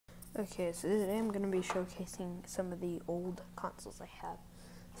Okay, so today I'm going to be showcasing some of the old consoles I have.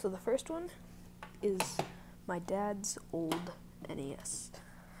 So the first one is my dad's old NES.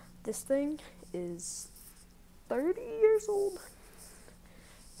 This thing is 30 years old,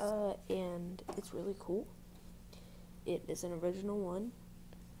 and it's really cool. It is an original one,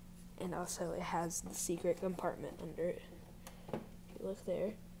 and also it has the secret compartment under it. If you look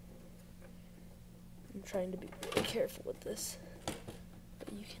there, I'm trying to be really careful with this.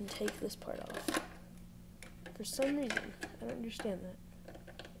 You can take this part off. For some reason, I don't understand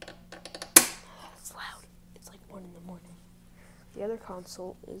that. It's loud. It's like 1 in the morning. The other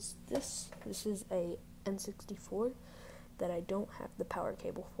console is this. This is a N64 that I don't have the power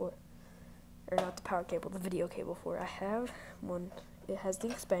cable for. Or not the power cable, the video cable for. I have one. It has the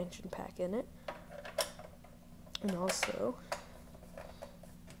expansion pack in it. And also,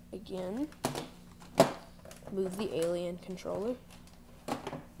 again, move the alien controller.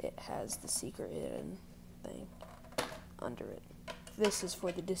 It has the secret hidden thing under it. This is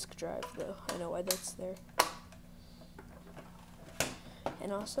for the disk drive, though. I know why that's there.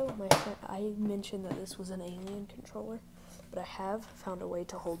 And also, I mentioned that this was an alien controller, but I have found a way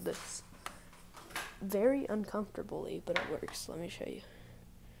to hold this very uncomfortably, but it works. Let me show you.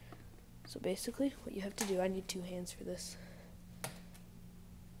 So basically, what you have to do, I need 2 hands for this.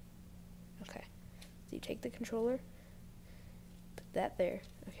 Okay. So you take the controller, put that there,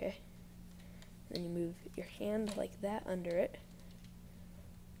 okay? And then you move your hand like that under it,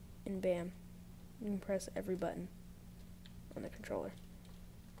 and bam, you can press every button on the controller.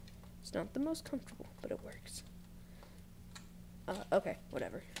 It's not the most comfortable, but it works. Okay,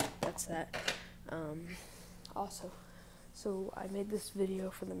 whatever. That's that. Also, so I made this video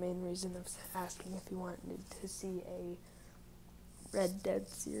for the main reason of asking if you wanted to see a Red Dead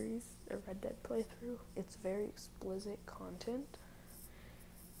series, a Red Dead playthrough. It's very explicit content,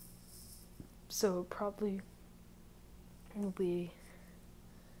 so probably will be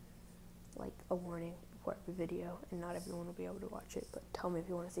like a warning before every video, and not everyone will be able to watch it. But tell me if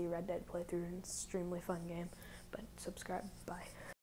you want to see Red Dead playthrough. It's an extremely fun game. But subscribe. Bye.